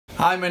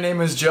Hi, my name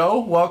is Joe.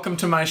 Welcome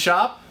to my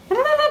shop.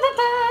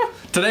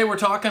 Today we're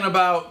talking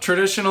about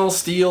traditional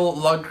steel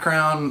lug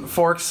crown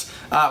forks.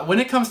 When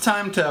it comes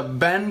time to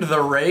bend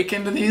the rake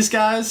into these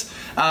guys,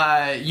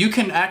 you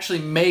can actually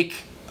make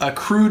a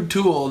crude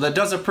tool that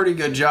does a pretty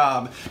good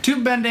job.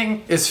 Tube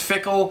bending is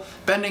fickle.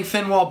 Bending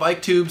thin wall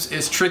bike tubes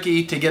is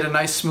tricky to get a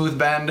nice smooth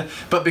bend,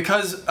 but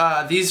because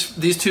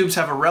these tubes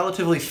have a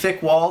relatively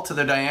thick wall to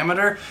their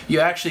diameter, you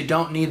actually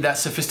don't need that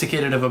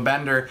sophisticated of a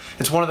bender.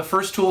 It's one of the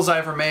first tools I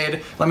ever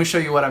made. Let me show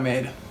you what I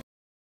made.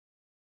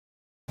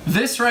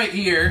 This right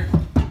here,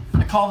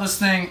 I call this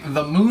thing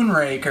the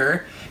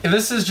Moonraker.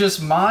 This is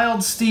just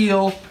mild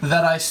steel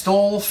that I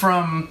stole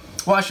from,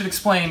 well, I should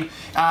explain.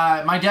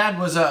 My dad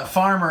was a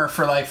farmer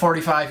for like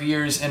 45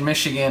 years in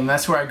Michigan.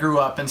 That's where I grew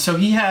up. And so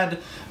he had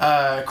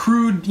a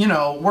crude,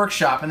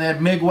 workshop, and they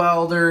had MIG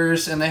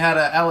welders, and they had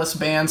a Ellis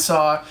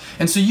bandsaw.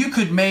 And so you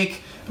could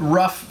make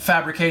rough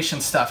fabrication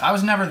stuff. I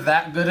was never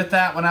that good at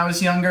that when I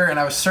was younger, and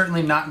I was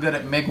certainly not good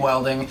at MIG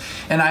welding.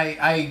 And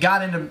I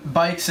got into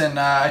bikes, and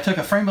I took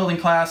a frame building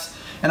class,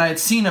 and I had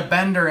seen a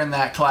bender in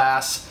that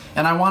class,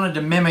 and I wanted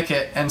to mimic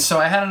it, and so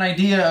I had an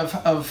idea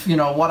of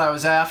what I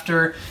was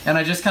after, and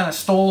I just kind of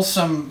stole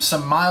some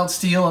mild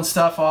steel and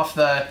stuff off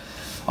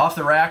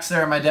the racks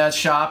there at my dad's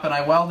shop, and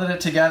I welded it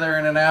together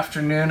in an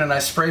afternoon, and I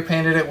spray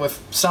painted it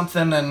with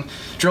something and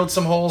drilled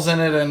some holes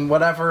in it and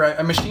whatever.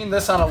 I machined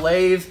this on a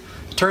lathe,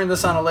 turned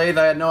this on a lathe.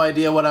 I had no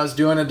idea what I was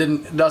doing.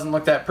 It doesn't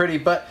look that pretty,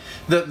 but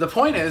the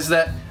point is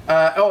that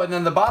oh, and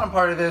then the bottom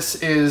part of this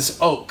is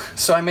oak.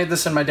 So I made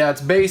this in my dad's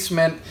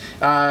basement,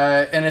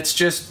 and it's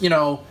just,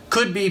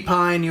 could be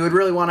pine. You would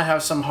really want to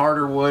have some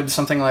harder wood,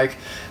 something like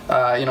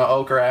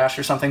oak or ash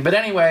or something. But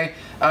anyway,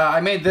 I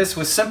made this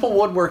with simple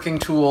woodworking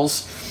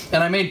tools,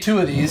 and I made two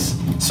of these.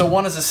 So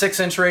one is a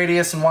 6-inch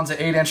radius and one's an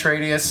 8-inch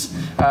radius.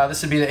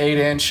 This would be the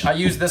 8-inch. I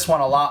use this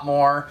one a lot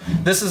more.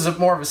 This is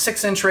more of a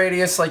 6-inch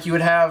radius, like you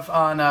would have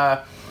on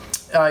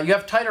you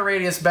have tighter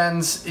radius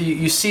bends.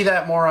 You see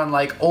that more on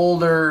like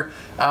older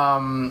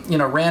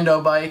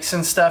rando bikes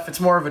and stuff. It's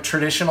more of a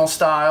traditional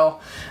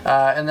style,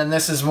 and then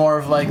this is more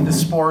of like the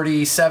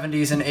sporty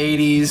 70s and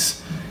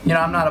 80s.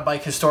 I'm not a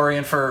bike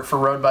historian for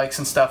road bikes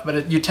and stuff,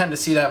 but you tend to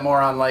see that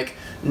more on like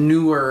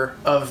newer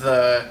of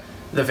the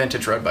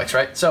vintage road bikes,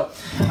 right? So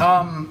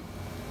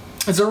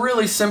it's a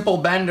really simple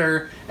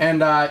bender,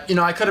 and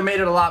I could have made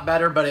it a lot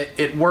better, but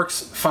it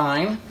works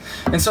fine.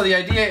 And so the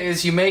idea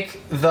is you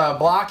make the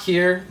block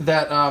here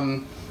that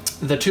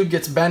the tube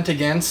gets bent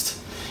against,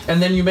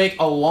 and then you make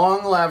a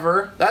long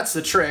lever. That's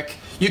the trick.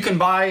 You can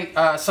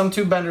buy some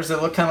tube benders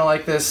that look kind of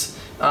like this,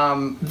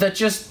 that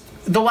just,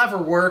 the lever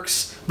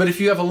works, but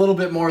if you have a little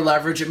bit more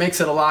leverage, it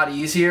makes it a lot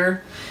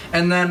easier.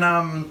 And then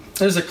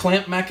there's a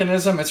clamp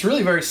mechanism. It's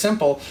really very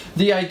simple.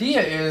 The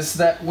idea is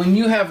that when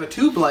you have a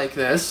tube like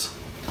this,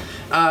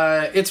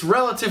 it's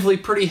relatively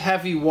pretty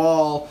heavy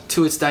wall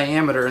to its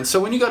diameter, and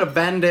so when you go to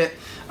bend it,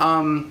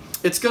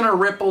 it's going to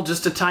ripple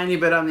just a tiny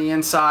bit on the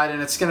inside,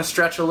 and it's going to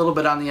stretch a little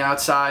bit on the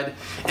outside,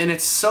 and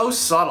it's so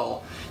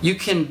subtle you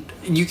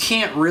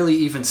can't really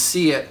even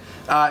see it.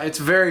 It's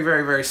very,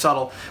 very, very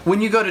subtle.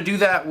 When you go to do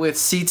that with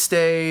seat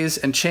stays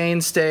and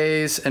chain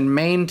stays and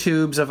main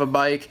tubes of a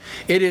bike,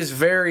 it is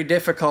very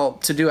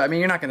difficult to do. I mean,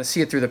 you're not going to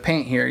see it through the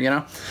paint here,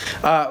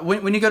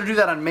 When you go to do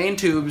that on main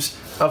tubes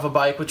of a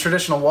bike with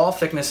traditional wall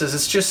thicknesses,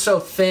 it's just so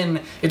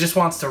thin, it just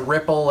wants to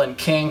ripple and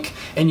kink,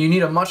 and you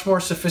need a much more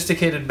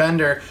sophisticated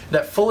bender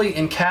that fully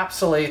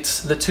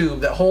encapsulates the tube,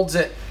 that holds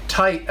it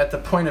tight at the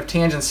point of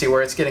tangency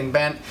where it's getting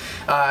bent.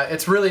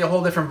 It's really a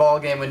whole different ball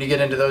game when you get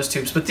into those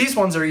tubes, but these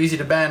ones are easy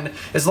to bend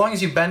as long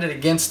as you bend it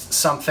against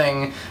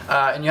something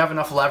and you have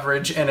enough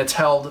leverage and it's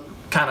held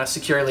kind of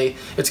securely.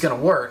 It's going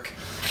to work.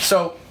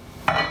 So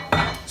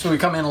we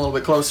come in a little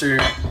bit closer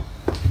here.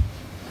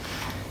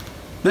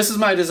 This is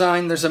my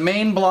design. There's a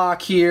main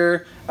block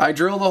here. I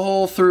drill the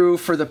hole through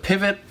for the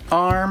pivot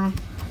arm.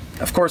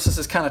 Of course, this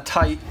is kind of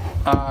tight.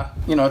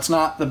 It's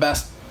not the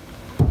best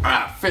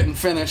fit and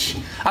finish.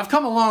 I've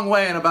come a long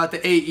way in about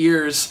the 8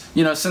 years,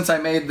 since I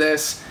made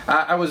this.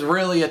 I was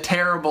really a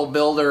terrible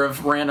builder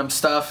of random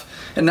stuff,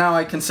 and now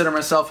I consider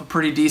myself a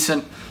pretty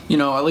decent,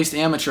 at least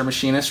amateur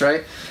machinist,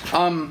 right?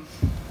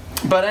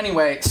 But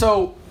anyway,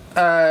 so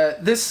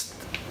this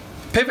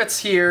pivots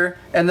here,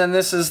 and then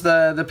this is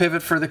the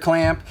pivot for the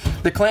clamp.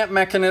 The clamp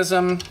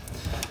mechanism,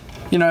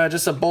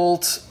 just a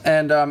bolt,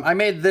 and I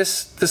made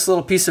this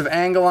little piece of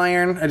angle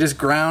iron. I just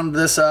ground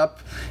this up,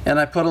 and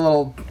I put a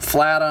little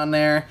flat on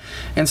there.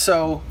 And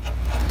so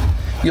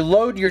you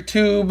load your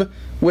tube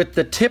with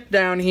the tip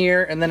down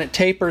here, and then it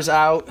tapers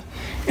out.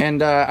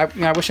 And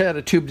I wish I had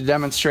a tube to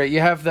demonstrate. You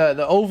have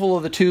the oval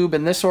of the tube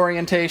in this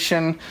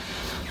orientation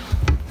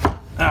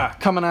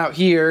coming out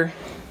here.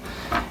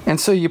 And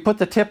so you put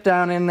the tip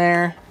down in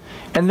there,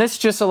 and this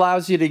just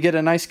allows you to get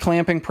a nice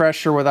clamping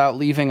pressure without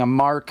leaving a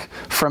mark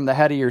from the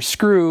head of your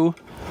screw.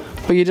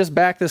 But you just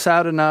back this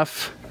out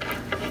enough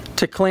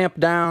to clamp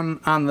down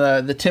on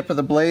the tip of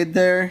the blade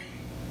there.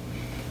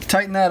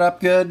 Tighten that up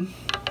good.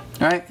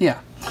 All right, yeah.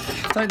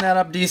 Tighten that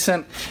up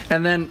decent.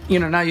 And then, you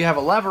know, now you have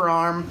a lever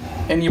arm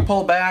and you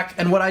pull back.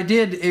 And what I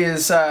did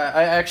is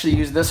I actually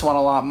used this one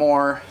a lot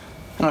more.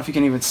 I don't know if you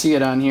can even see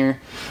it on here.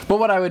 But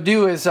what I would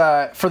do is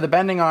for the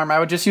bending arm, I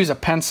would just use a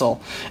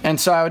pencil. And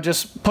so I would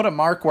just put a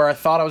mark where I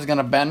thought I was going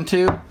to bend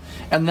to.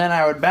 And then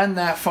I would bend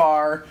that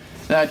far.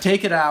 Then I'd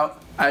take it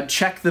out. I'd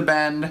check the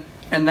bend.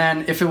 And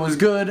then if it was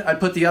good, I'd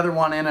put the other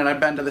one in and I'd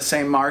bend to the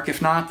same mark. If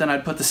not, then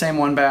I'd put the same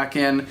one back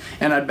in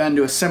and I'd bend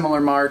to a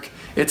similar mark.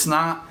 It's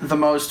not the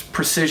most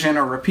precision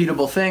or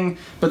repeatable thing,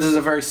 but this is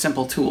a very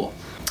simple tool.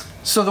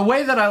 So the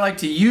way that I like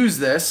to use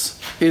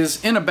this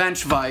is in a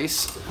bench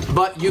vise,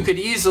 but you could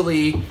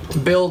easily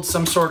build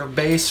some sort of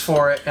base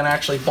for it and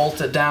actually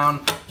bolt it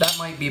down. That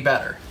might be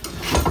better.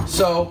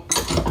 So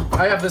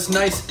I have this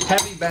nice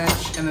heavy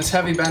bench and this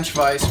heavy bench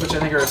vise, which I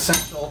think are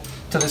essential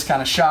to this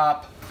kind of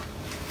shop.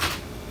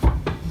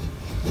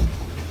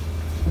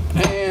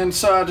 And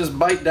so I'll just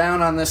bite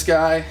down on this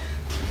guy,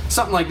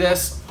 something like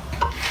this.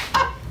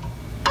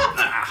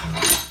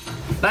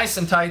 Nice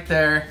and tight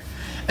there.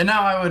 And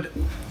now I would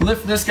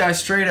lift this guy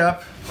straight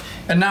up.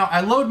 And now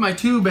I load my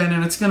tube in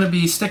and it's going to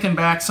be sticking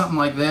back something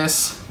like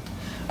this.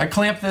 I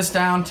clamp this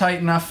down tight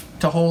enough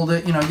to hold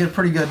it, you know, get a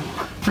pretty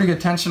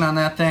good tension on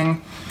that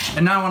thing.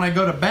 And now when I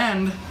go to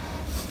bend,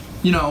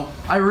 you know,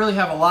 I really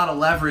have a lot of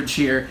leverage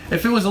here.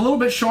 If it was a little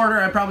bit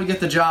shorter, I'd probably get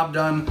the job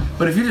done.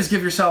 But if you just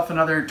give yourself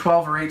another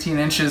 12 or 18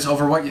 inches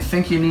over what you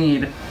think you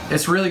need,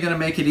 it's really going to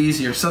make it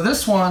easier. So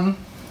this one,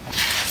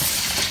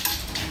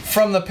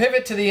 from the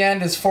pivot to the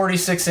end, is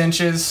 46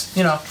 inches.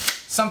 You know,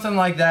 something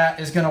like that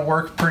is going to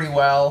work pretty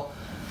well.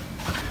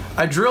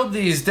 I drilled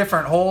these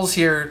different holes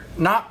here,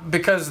 not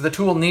because the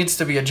tool needs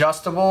to be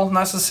adjustable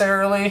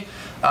necessarily,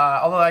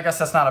 although I guess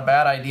that's not a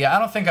bad idea. I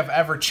don't think I've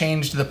ever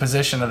changed the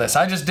position of this.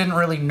 I just didn't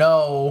really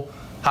know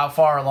how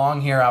far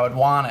along here I would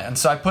want it. And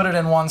so I put it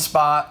in one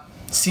spot,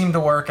 seemed to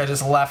work, I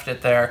just left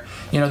it there.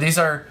 You know, these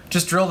are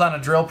just drilled on a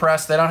drill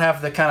press. They don't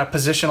have the kind of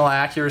positional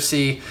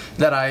accuracy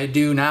that I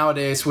do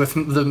nowadays with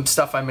the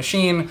stuff I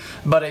machine,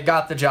 but it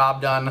got the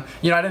job done.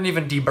 You know, I didn't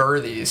even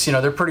deburr these. You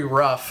know, they're pretty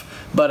rough.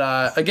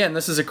 But again,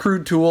 this is a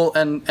crude tool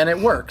and it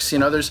works. You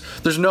know,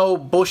 there's no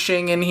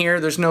bushing in here,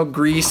 there's no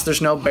grease,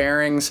 there's no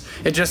bearings.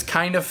 It just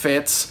kind of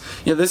fits.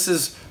 You know, this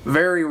is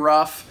very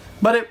rough,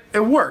 but it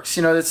works.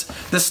 You know,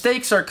 the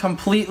stakes are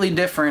completely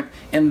different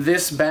in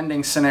this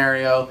bending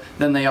scenario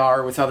than they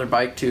are with other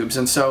bike tubes.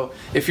 And so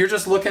if you're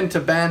just looking to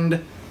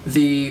bend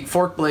the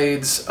fork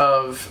blades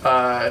of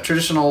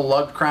traditional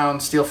lug crown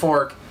steel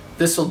fork,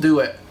 this will do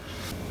it.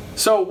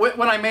 So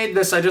when I made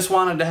this, I just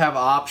wanted to have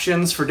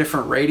options for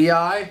different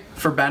radii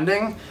for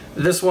bending.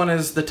 This one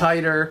is the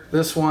tighter,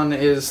 this one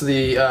is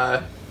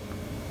the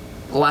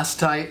less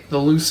tight, the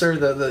looser,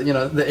 you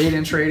know, the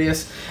 8-inch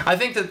radius. I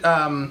think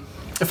that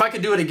if I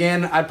could do it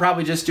again, I'd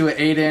probably just do an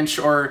 8-inch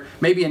or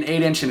maybe an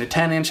 8-inch and a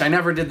 10-inch. I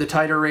never did the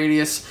tighter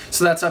radius,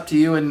 so that's up to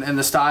you and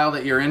the style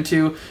that you're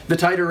into. The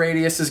tighter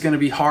radius is going to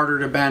be harder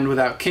to bend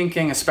without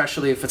kinking,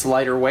 especially if it's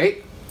lighter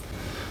weight.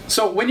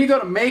 So when you go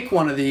to make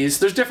one of these,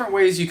 there's different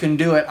ways you can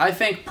do it. I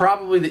think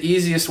probably the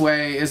easiest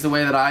way is the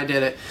way that I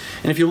did it.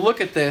 And if you look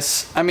at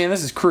this, I mean,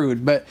 this is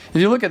crude, but if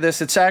you look at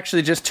this, it's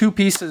actually just 2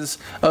 pieces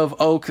of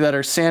oak that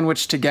are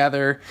sandwiched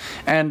together.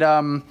 And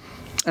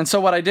so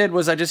what I did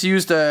was I just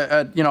used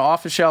a you know,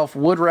 off-the-shelf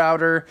wood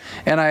router,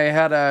 and I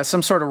had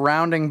some sort of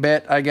rounding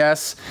bit, I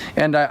guess,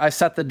 and I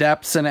set the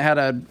depths, and it had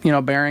a, you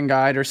know, bearing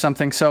guide or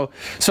something. So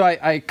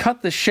I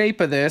cut the shape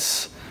of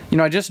this. You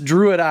know, I just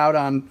drew it out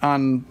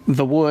on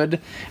the wood.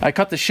 I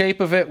cut the shape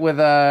of it with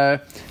a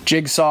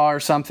jigsaw or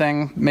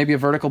something, maybe a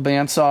vertical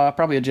bandsaw,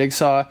 probably a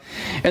jigsaw.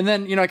 And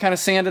then, you know, I kind of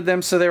sanded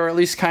them so they were at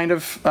least kind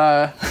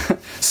of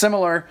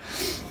similar.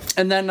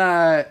 And then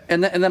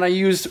I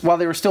used, while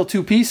they were still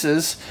 2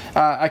 pieces,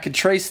 I could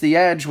trace the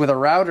edge with a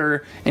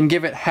router and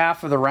give it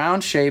half of the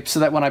round shape, so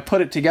that when I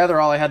put it together,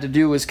 all I had to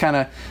do was kind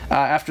of,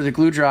 after the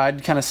glue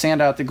dried, kind of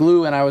sand out the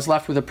glue, and I was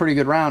left with a pretty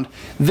good round.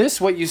 This,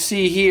 what you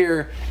see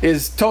here,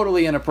 is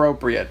totally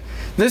inappropriate.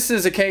 This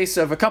is a case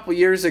of a couple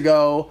years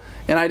ago,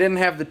 and I didn't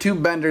have the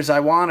tube benders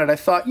I wanted. I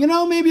thought, you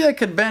know, maybe I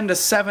could bend a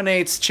 7/8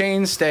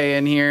 chainstay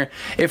in here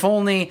if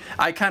only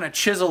I kind of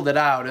chiseled it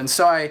out. And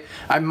so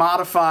I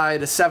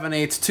modified a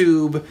 7/8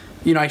 tube.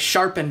 You know, I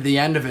sharpened the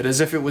end of it as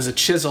if it was a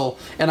chisel,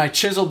 and I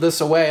chiseled this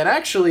away. It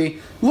actually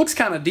looks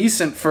kind of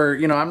decent for,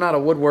 you know, I'm not a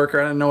woodworker.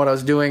 I didn't know what I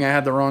was doing. I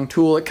had the wrong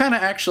tool. It kind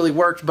of actually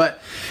worked, but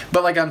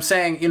like I'm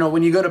saying, you know,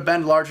 when you go to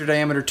bend larger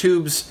diameter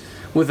tubes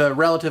with a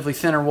relatively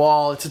thinner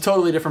wall, it's a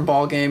totally different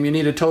ball game. You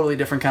need a totally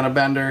different kind of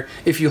bender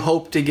if you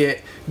hope to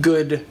get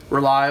good,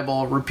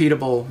 reliable,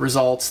 repeatable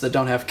results that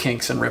don't have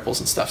kinks and ripples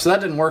and stuff. So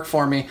that didn't work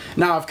for me.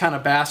 Now I've kind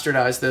of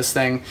bastardized this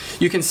thing.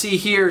 You can see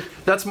here,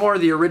 that's more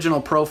the original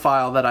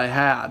profile that I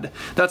had.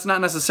 That's not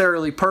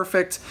necessarily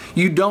perfect.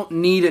 You don't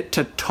need it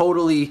to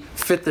totally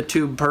fit the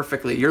tube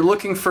perfectly. You're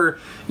looking for,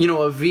 you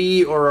know, a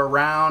V or a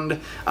round.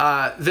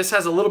 This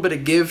has a little bit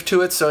of give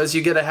to it, so as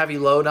you get a heavy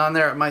load on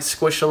there, it might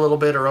squish a little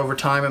bit, or over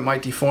time it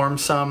might deform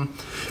some.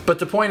 But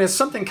the point is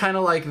something kind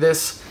of like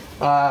this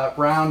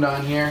round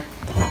on here.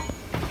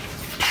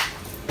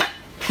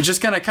 You're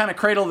just going to kind of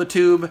cradle the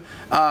tube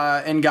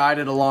and guide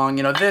it along.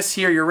 You know, this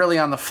here, you're really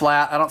on the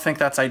flat. I don't think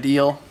that's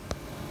ideal.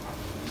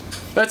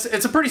 But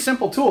it's a pretty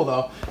simple tool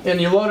though.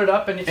 And you load it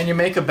up and you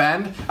make a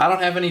bend. I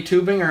don't have any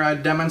tubing, or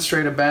I'd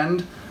demonstrate a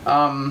bend.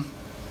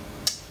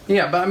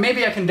 Yeah, but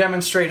maybe I can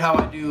demonstrate how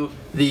I do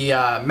the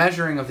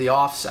measuring of the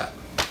offset.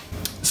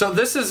 So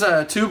this is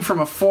a tube from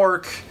a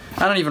fork.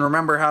 I don't even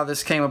remember how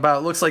this came about.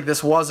 It looks like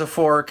this was a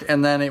fork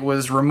and then it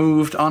was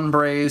removed,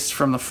 unbrazed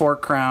from the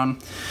fork crown.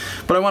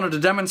 But I wanted to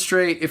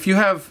demonstrate, if you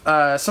have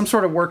some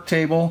sort of work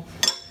table,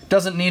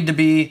 doesn't need to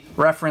be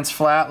reference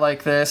flat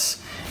like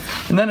this.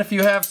 And then if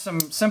you have some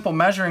simple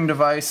measuring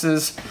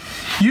devices,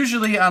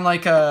 usually on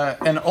like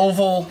an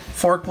oval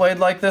fork blade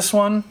like this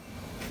one,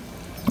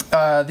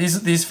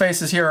 these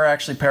faces here are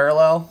actually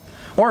parallel.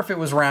 Or if it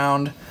was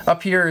round,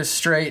 up here is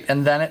straight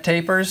and then it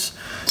tapers.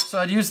 So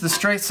I'd use the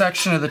straight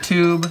section of the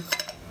tube,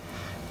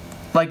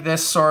 like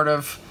this sort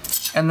of,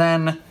 and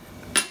then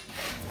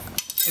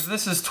if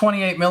this is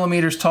 28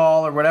 millimeters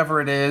tall or whatever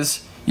it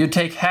is, you'd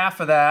take half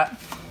of that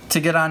to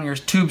get on your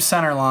tube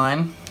center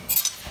line.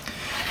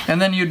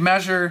 And then you'd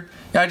measure,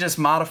 I just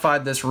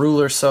modified this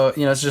ruler so,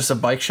 you know, it's just a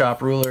bike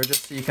shop ruler,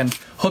 just so you can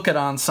hook it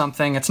on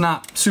something. It's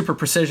not super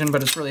precision,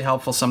 but it's really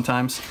helpful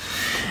sometimes.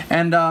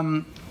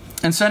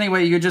 And so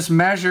anyway, you just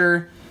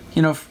measure,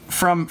 you know,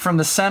 from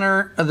the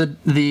center of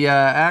the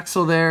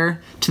axle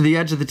there to the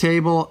edge of the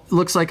table. It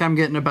looks like I'm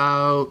getting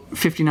about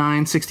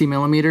 59, 60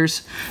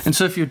 millimeters. And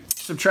so if you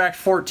subtract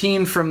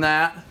 14 from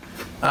that,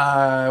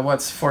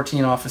 what's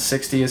 14 off of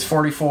 60 is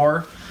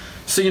 44.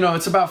 So, you know,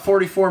 it's about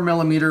 44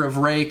 millimeter of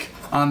rake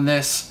on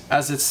this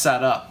as it's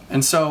set up.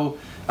 And so,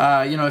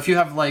 you know, if you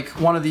have like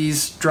one of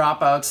these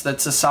dropouts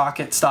that's a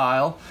socket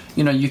style,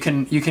 you know, you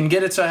can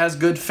get it so it has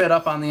good fit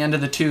up on the end of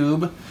the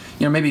tube.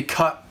 You know, maybe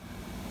cut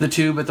the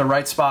tube at the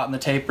right spot in the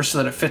taper so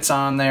that it fits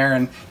on there,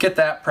 and get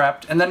that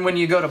prepped. And then when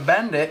you go to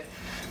bend it,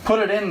 put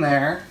it in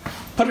there,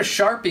 put a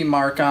Sharpie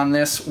mark on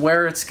this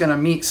where it's going to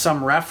meet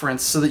some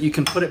reference so that you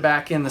can put it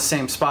back in the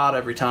same spot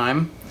every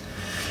time.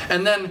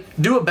 And then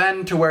do a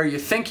bend to where you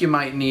think you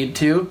might need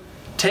to,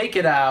 take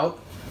it out,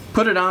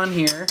 put it on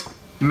here,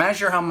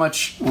 measure how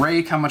much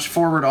rake, how much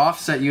forward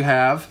offset you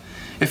have.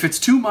 If it's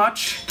too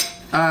much,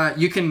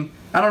 you can,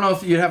 I don't know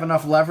if you'd have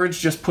enough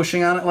leverage just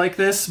pushing on it like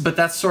this, but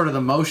that's sort of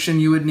the motion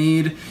you would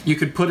need. You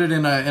could put it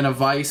in a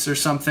vise or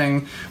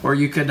something, or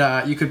you could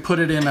put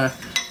it in a,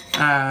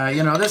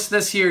 you know,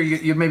 this here,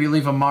 you maybe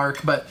leave a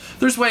mark, but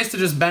there's ways to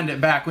just bend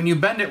it back. When you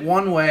bend it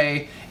one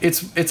way,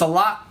 it's a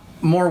lot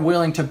more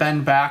willing to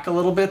bend back a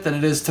little bit than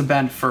it is to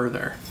bend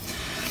further.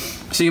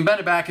 So you bend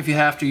it back if you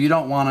have to. You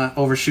don't want to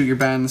overshoot your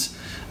bends.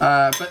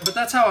 But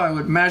that's how I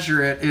would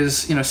measure it,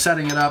 is, you know,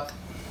 setting it up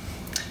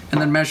and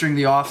then measuring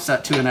the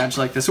offset to an edge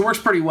like this. It works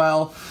pretty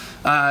well.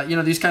 You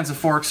know, these kinds of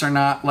forks are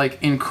not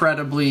like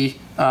incredibly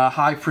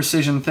high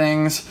precision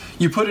things.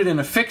 You put it in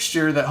a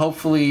fixture that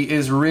hopefully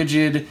is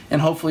rigid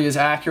and hopefully is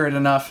accurate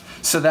enough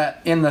so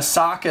that in the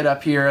socket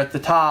up here at the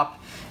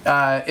top,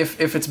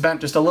 if it's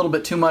bent just a little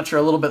bit too much or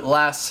a little bit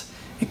less,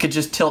 it could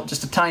just tilt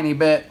just a tiny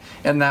bit,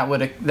 and that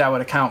would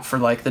account for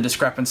like the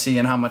discrepancy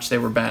in how much they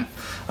were bent.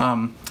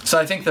 So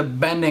I think the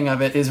bending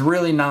of it is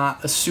really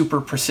not a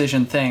super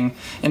precision thing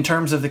in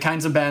terms of the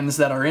kinds of bends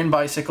that are in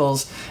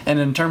bicycles, and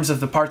in terms of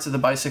the parts of the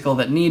bicycle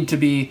that need to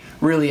be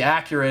really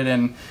accurate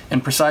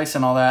and precise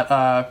and all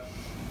that.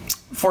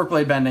 Fork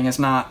blade bending is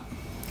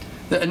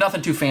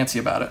nothing too fancy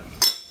about it.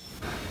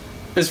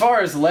 As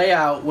far as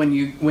layout, when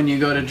you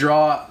go to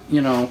draw,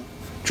 you know,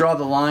 draw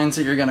the lines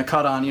that you're going to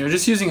cut on, you know,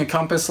 just using a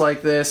compass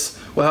like this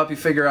will help you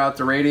figure out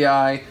the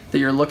radii that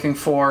you're looking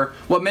for.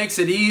 What makes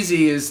it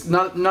easy is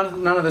none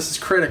of this is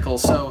critical.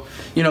 So,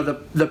 you know,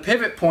 the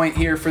pivot point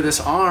here for this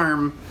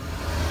arm,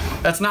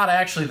 that's not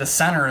actually the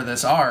center of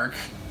this arc.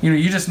 You know,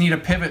 you just need a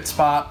pivot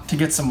spot to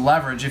get some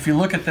leverage. If you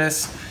look at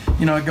this,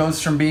 you know, it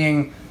goes from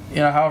being, you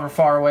know, however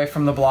far away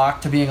from the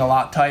block to being a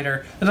lot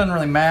tighter. It doesn't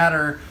really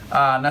matter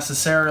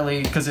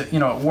necessarily, because it, you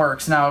know, it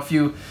works. Now, if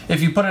you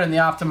put it in the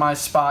optimized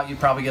spot, you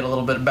probably get a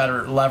little bit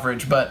better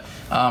leverage, but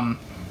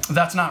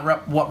that's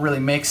not what really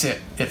makes it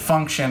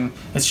function.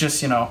 It's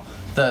just, you know,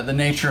 the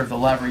nature of the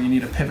lever. You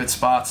need a pivot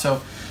spot.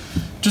 So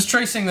just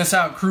tracing this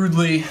out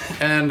crudely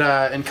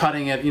and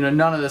cutting it, you know,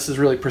 none of this is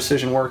really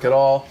precision work at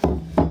all.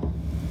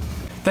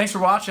 Thanks for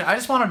watching. I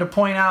just wanted to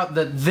point out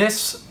that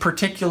this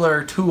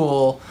particular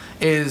tool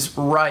is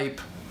ripe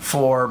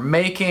for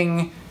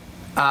making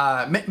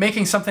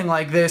something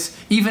like this,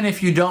 even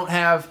if you don't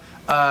have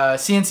a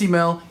CNC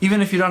mill,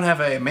 even if you don't have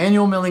a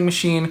manual milling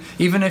machine,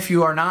 even if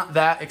you are not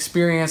that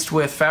experienced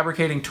with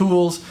fabricating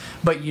tools,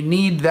 but you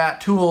need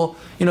that tool.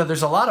 You know,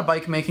 there's a lot of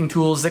bike making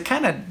tools that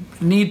kind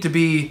of need to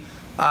be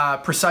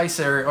precise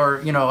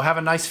or you know, have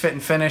a nice fit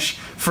and finish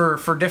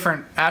for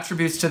different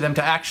attributes to them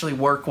to actually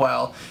work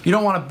well. You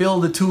don't want to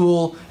build a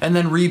tool and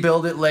then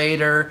rebuild it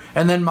later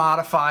and then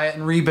modify it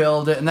and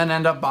rebuild it and then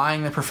end up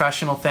buying the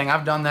professional thing.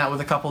 I've done that with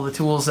a couple of the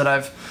tools that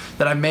I've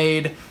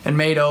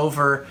made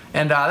over,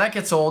 and that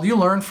gets old. You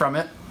learn from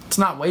it. it's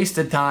not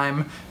wasted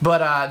time,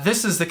 but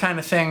this is the kind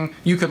of thing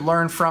you could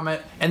learn from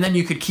it, and then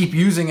you could keep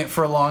using it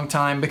for a long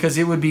time because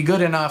it would be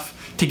good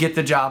enough to get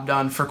the job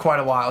done for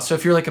quite a while. So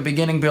if you're like a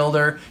beginning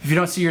builder, if you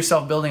don't see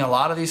yourself building a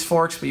lot of these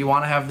forks, but you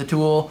want to have the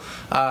tool,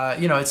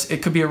 you know,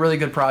 it could be a really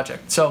good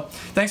project. So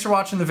thanks for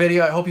watching the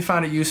video. I hope you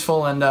found it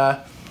useful, and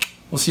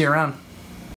we'll see you around.